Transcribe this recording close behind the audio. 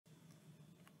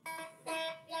Hi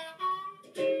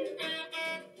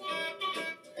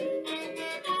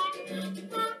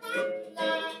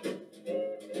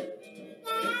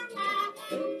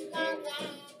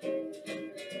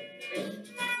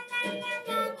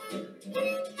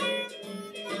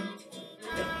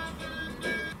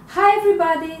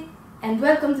everybody, and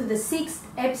welcome to the 6th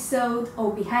episode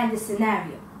of Behind the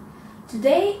Scenario.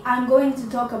 Today I'm going to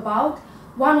talk about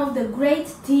one of the great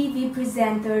TV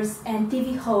presenters and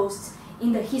TV hosts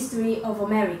in the history of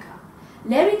America,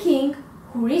 Larry King,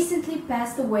 who recently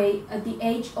passed away at the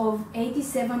age of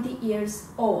 70 years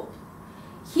old.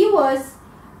 He was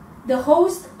the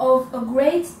host of a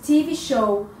great TV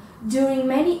show during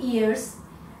many years,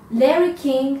 Larry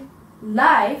King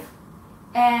Live,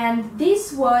 and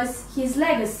this was his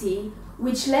legacy,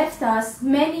 which left us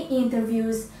many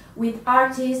interviews with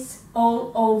artists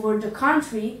all over the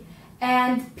country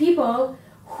and people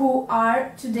who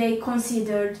are today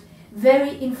considered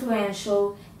very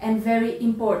influential and very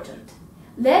important.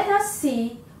 Let us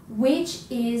see which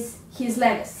is his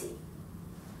legacy.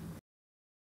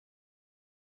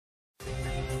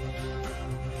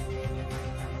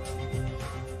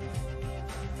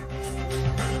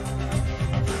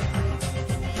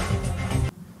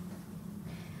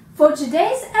 For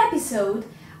today's episode,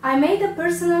 I made a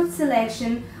personal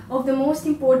selection of the most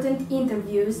important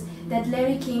interviews that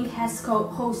Larry King has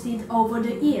hosted over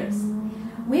the years.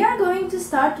 We are going to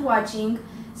start watching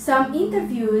some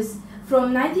interviews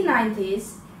from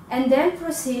 1990s and then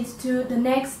proceed to the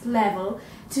next level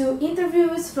to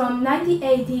interviews from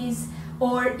 1980s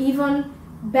or even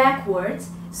backwards.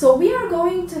 So we are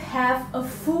going to have a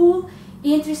full,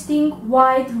 interesting,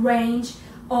 wide range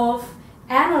of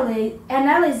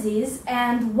analysis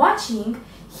and watching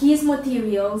his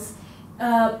materials.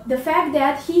 The fact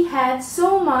that he had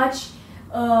so much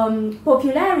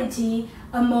popularity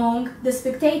among the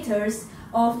spectators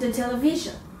of the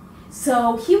television.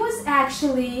 So he was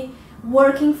actually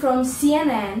working from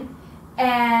CNN,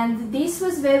 and this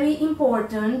was very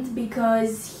important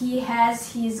because he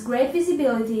has his great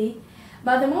visibility.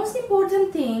 But the most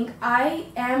important thing, I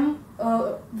am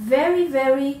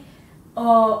very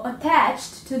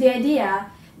attached to the idea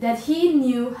that he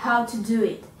knew how to do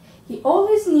it. He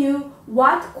always knew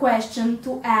what question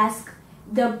to ask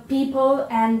the people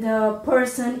and the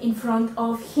person in front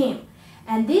of him.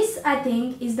 And this, I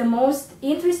think, is the most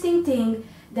interesting thing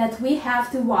that we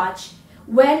have to watch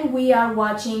when we are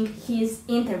watching his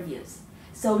interviews.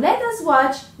 So let us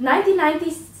watch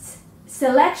 1990s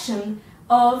selection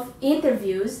of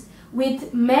interviews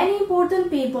with many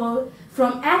important people,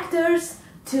 from actors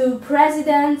to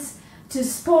presidents, to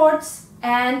sports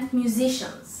and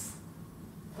musicians.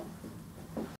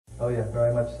 Oh yeah,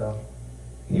 very much so.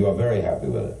 You are very happy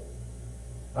with it?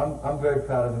 I'm very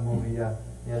proud of the movie, yeah.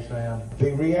 Yes, I am.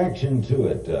 The reaction to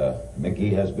it, Mickey,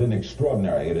 has been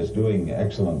extraordinary. It is doing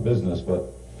excellent business,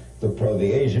 but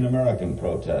the Asian American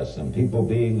protests and people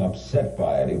being upset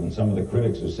by it, even some of the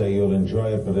critics who say you'll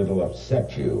enjoy it, but it'll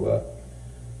upset you.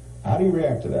 How do you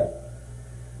react to that?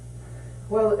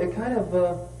 Well, it kind of,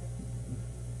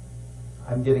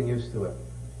 I'm getting used to it.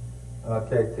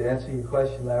 Okay, to answer your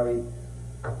question, Larry,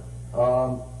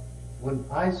 when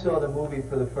I saw the movie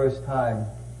for the first time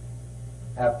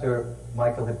after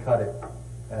Michael had cut it,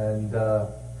 and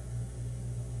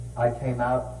I came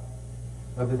out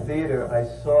of the theater, I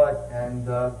saw it, and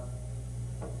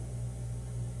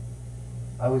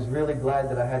I was really glad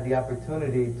that I had the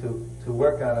opportunity to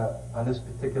work on this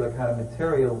particular kind of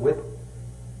material with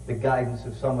the guidance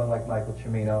of someone like Michael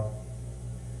Cimino,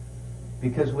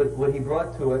 because what he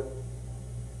brought to it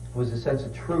was a sense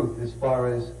of truth as far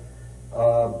as,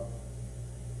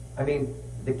 I mean,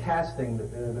 the casting,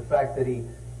 the fact that he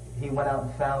went out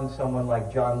and found someone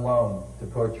like John Lone to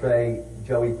portray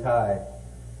Joey Ty,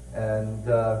 and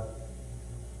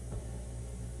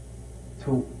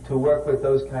to work with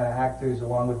those kind of actors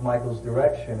along with Michael's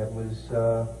direction, it was,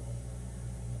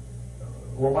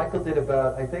 well, Michael did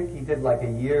about, I think he did like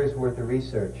a year's worth of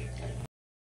research.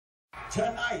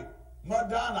 Tonight,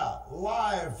 Madonna,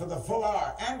 live for the full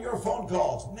hour, and your phone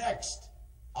calls next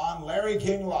on Larry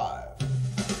King Live.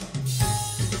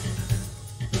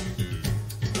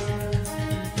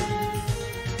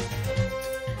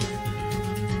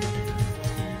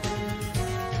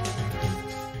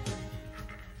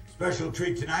 Special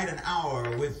treat tonight, an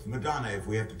hour with Madonna. If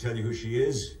we have to tell you who she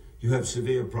is, you have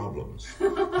severe problems.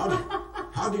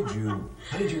 How did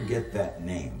you get that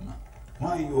name?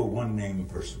 Why are you a one-name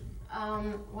person?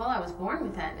 Well, I was born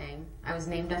with that name. I was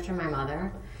named after my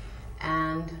mother,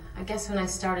 and I guess when I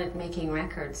started making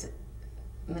records,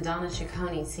 Madonna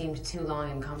Ciccone seemed too long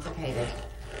and complicated.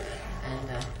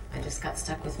 and I just got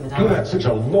stuck with You Madonna. had such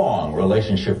a long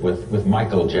relationship with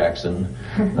Michael Jackson.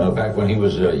 Back when he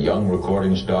was a young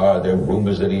recording star, there were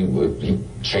rumors that he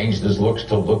changed his looks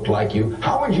to look like you.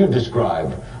 How would you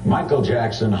describe Michael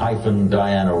Jackson hyphen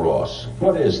Diana Ross?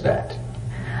 What is that?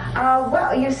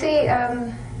 Well, you see,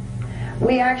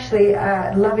 we actually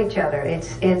love each other.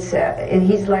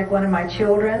 He's like one of my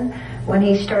children. When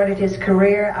he started his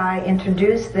career, I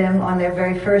introduced them on their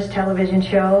very first television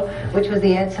show, which was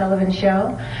the Ed Sullivan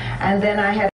Show. And then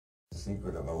I had The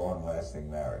secret of a long-lasting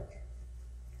marriage.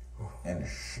 And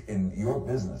in your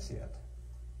business yet?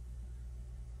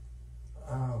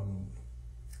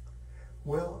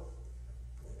 Well,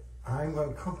 I'm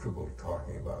uncomfortable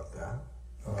talking about that.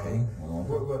 Okay.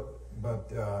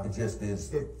 But It just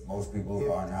is. Most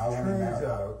people are now when they're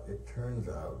married. It turns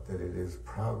out that it is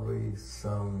probably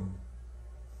some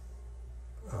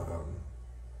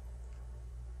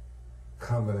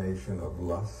combination of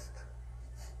lust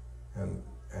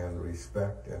and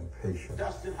respect and patience.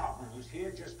 Dustin Hoffman, who's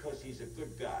here just because he's a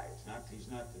good guy.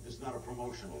 This is not a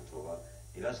promotional tour.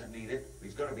 He doesn't need it.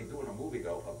 He's going to be doing a movie,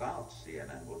 though, about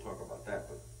CNN. We'll talk about that.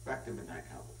 But back to Midnight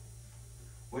Cowboy.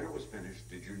 When it was finished,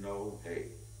 did you know, hey,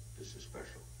 this is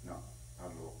special? No,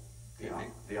 not at all.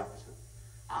 The opposite.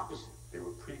 Opposite. They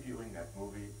were previewing that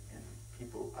movie, and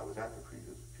people, I was at the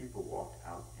previews, people walked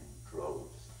out in droves.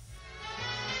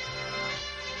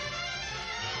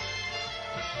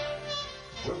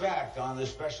 We're back on this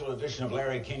special edition of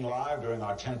Larry King Live during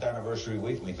our 10th anniversary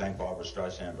week. We thank Barbara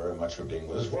Streisand very much for being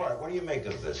with us. What do you make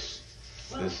of this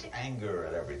anger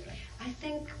at everything? I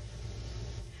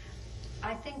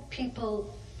think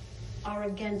people are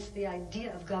against the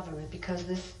idea of government because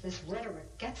this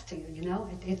rhetoric gets to you, you know?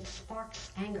 It sparks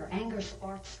anger. Anger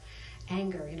sparks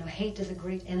anger. You know, hate is a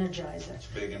great energizer. It's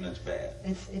big and it's bad.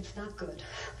 It's not good.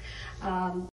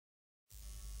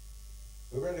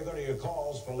 We're ready to go to your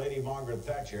calls for Lady Margaret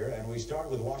Thatcher, and we start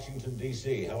with Washington,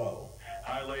 D.C. Hello.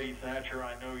 Hi, Lady Thatcher.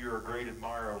 I know you're a great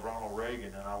admirer of Ronald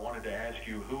Reagan, and I wanted to ask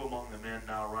you who among the men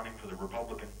now running for the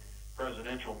Republican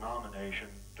presidential nomination,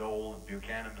 Dole and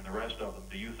Buchanan and the rest of them,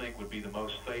 do you think would be the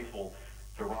most faithful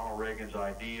to Ronald Reagan's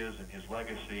ideas and his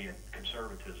legacy and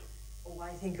conservatism? Oh,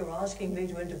 I think you're asking me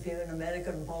to interfere in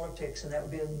American politics, and that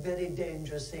would be a very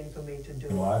dangerous thing for me to do.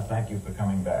 Well, I thank you for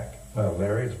coming back. Well,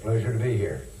 Larry, it's a pleasure to be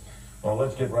here. Well,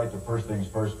 let's get right to first things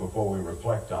first before we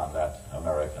reflect on that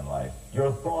American life.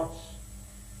 Your thoughts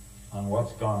on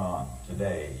what's gone on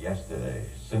today, yesterday,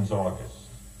 since August.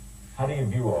 How do you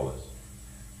view all this?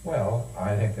 Well,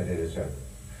 I think that it is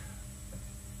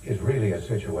really a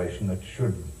situation that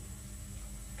should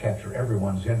capture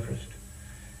everyone's interest.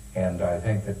 And I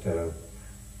think that a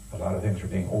lot of things are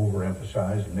being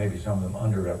overemphasized and maybe some of them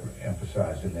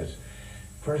underemphasized in this.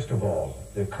 First of all,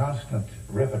 the constant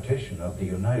repetition of the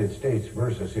United States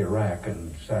versus Iraq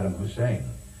and Saddam Hussein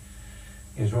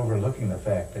is overlooking the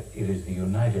fact that it is the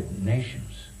United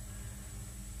Nations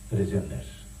that is in this.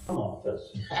 Office.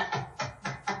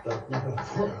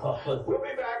 We'll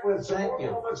be back with some more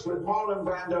moments with Marlon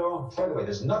Brando. By the way,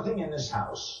 there's nothing in this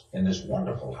house, in this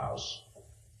wonderful house,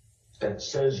 that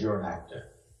says you're an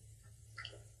actor.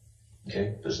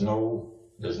 Okay? There's no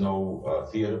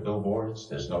theater billboards.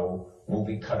 There's no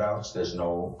movie cutouts. There's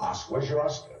no Oscar. Where's your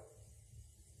Oscar?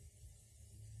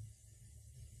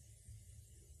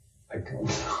 I don't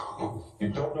know. You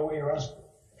don't know where your Oscar?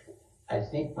 I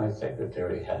think my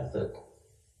secretary has it.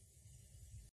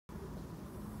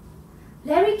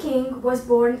 Larry King was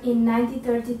born in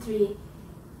 1933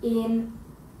 in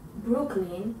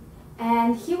Brooklyn,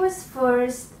 and he was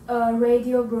first a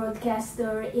radio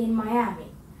broadcaster in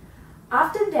Miami.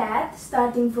 After that,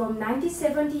 starting from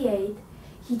 1978,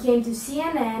 he came to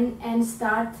CNN and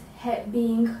started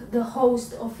being the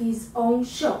host of his own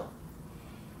show.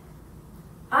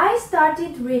 I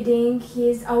started reading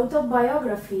his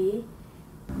autobiography.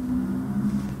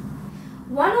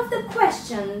 One of the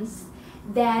questions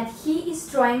that he is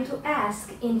trying to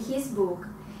ask in his book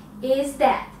is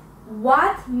that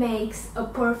what makes a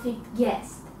perfect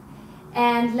guest?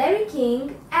 And Larry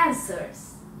King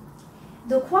answers,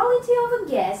 the quality of a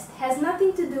guest has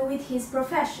nothing to do with his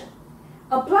profession.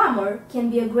 A plumber can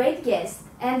be a great guest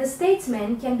and a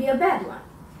statesman can be a bad one.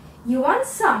 You want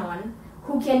someone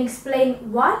who can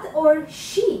explain what or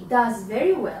she does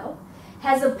very well,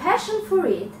 has a passion for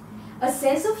it, a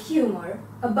sense of humor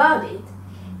about it,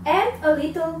 and a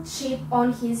little chip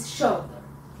on his shoulder.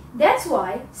 That's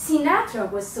why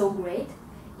Sinatra was so great.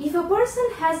 If a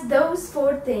person has those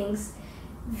four things,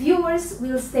 viewers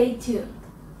will stay tuned.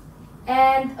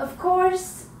 And of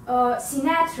course,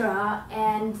 Sinatra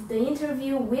and the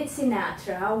interview with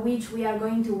Sinatra, which we are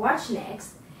going to watch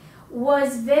next,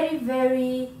 was very,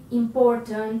 very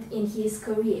important in his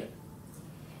career.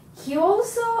 He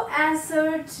also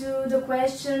answered to the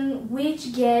question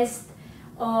which guest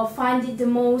find it the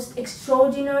most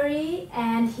extraordinary,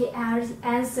 and he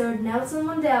answered Nelson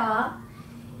Mandela.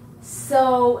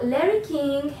 So Larry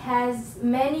King has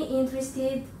many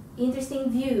interesting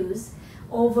views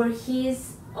over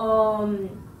his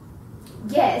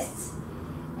guests,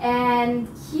 and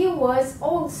he was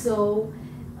also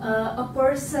a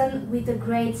person with a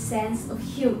great sense of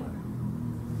humor.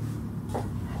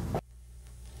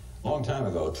 A long time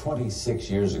ago, 26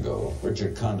 years ago,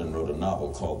 Richard Condon wrote a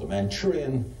novel called The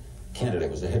Manchurian Candidate.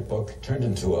 It was a hit book, turned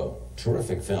into a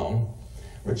terrific film.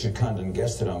 Richard Condon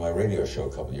guested on my radio show a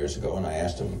couple years ago, and I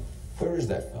asked him, where is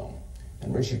that film?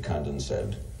 And Richard Condon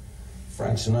said,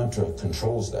 Frank Sinatra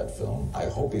controls that film. I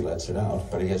hope he lets it out,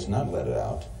 but he has not let it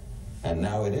out. And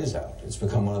now it is out. It's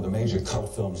become one of the major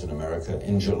cult films in America.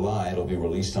 In July, it'll be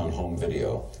released on home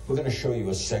video. We're going to show you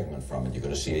a segment from it. You're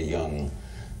going to see a young,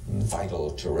 vital,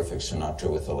 terrific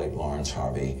Sinatra with the late Lawrence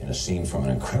Harvey in a scene from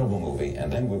an incredible movie.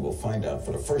 And then we will find out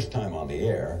for the first time on the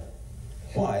air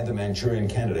why the Manchurian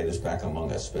Candidate is back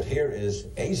among us. But here is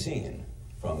a scene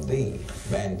from The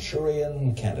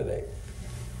Manchurian Candidate.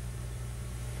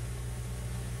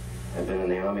 I've been in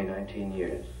the Army 19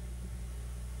 years.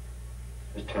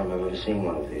 First time I've ever seen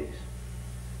one of these.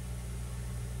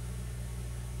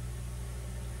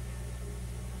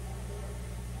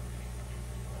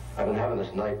 I've been having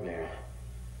this nightmare.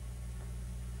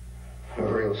 A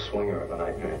real swinger of a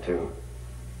nightmare, too.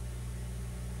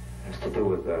 It has to do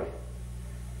with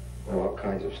all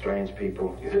kinds of strange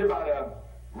people. Is it about a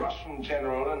Russian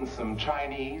general and some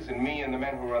Chinese and me and the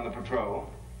men who were on the patrol?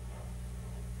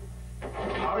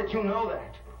 How did you know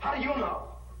that? How do you know?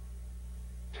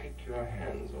 Take your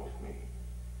hands off me.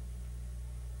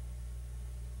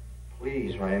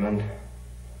 Please, Raymond.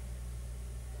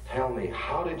 Tell me,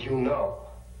 how did you know?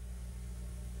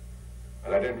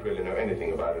 And I don't really know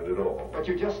anything about it at all. But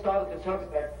you just started to tell me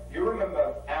that. You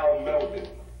remember Al Melvin,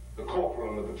 the corporal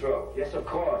on the patrol? Yes, of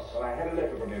course. Well, I had a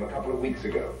letter from him a couple of weeks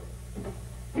ago.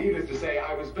 Needless to say,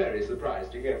 I was very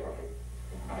surprised to hear from him.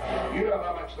 You know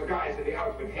how much the guys in the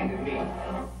outfit hated me.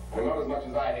 Well, not as much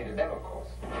as I hated them, of course.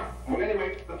 Well,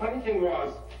 anyway, the funny thing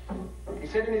was, he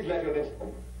said in his letter that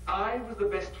I was the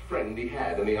best friend he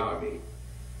had in the Army.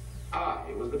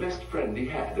 I was the best friend he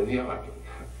had in the Army.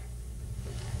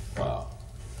 Wow.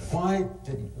 Why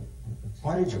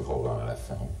did you hold on to that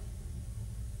film?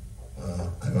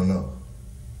 I don't know.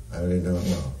 I really don't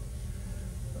know.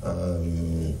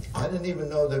 I didn't even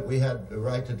know that we had the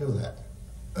right to do that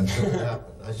until it happened.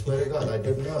 I swear to God, I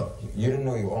didn't know. You didn't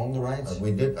know you owned the rights?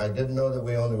 I didn't know that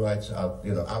we owned the rights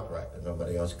outright, that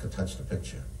nobody else could touch the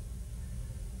picture.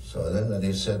 So then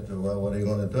he said, well, what are you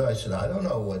going to do? I said, I don't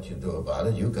know what you do about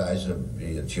it. You guys,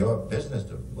 it's your business,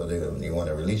 whether you want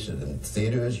to release it in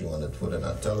theaters, you want to put it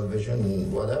on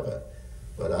television, whatever.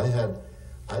 But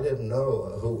I didn't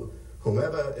know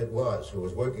whomever it was who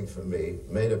was working for me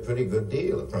made a pretty good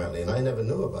deal, apparently, and I never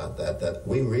knew about that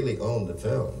we really owned the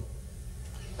film.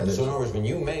 And so in other words, when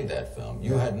you made that film,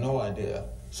 you had no idea.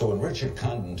 So when Richard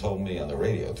Condon told me on the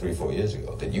radio 3 or 4 years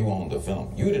ago that you owned the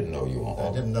film, you didn't know you owned it.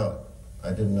 I didn't know it. I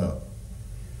didn't know.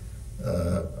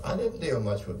 I didn't deal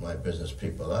much with my business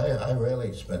people. I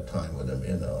rarely spent time with them,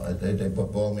 you know. They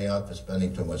bawled me out for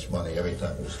spending too much money every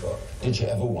time we saw. Did you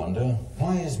ever wonder,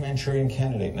 why is Manchurian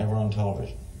Candidate never on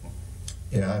television?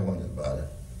 Yeah, I wondered about it.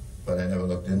 But I never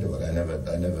looked into it. I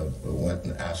never went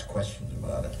and asked questions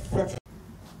about it.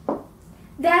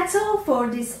 That's all for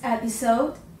this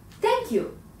episode. Thank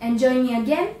you, and join me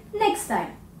again next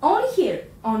time, only here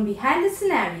on Behind the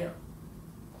Scenario.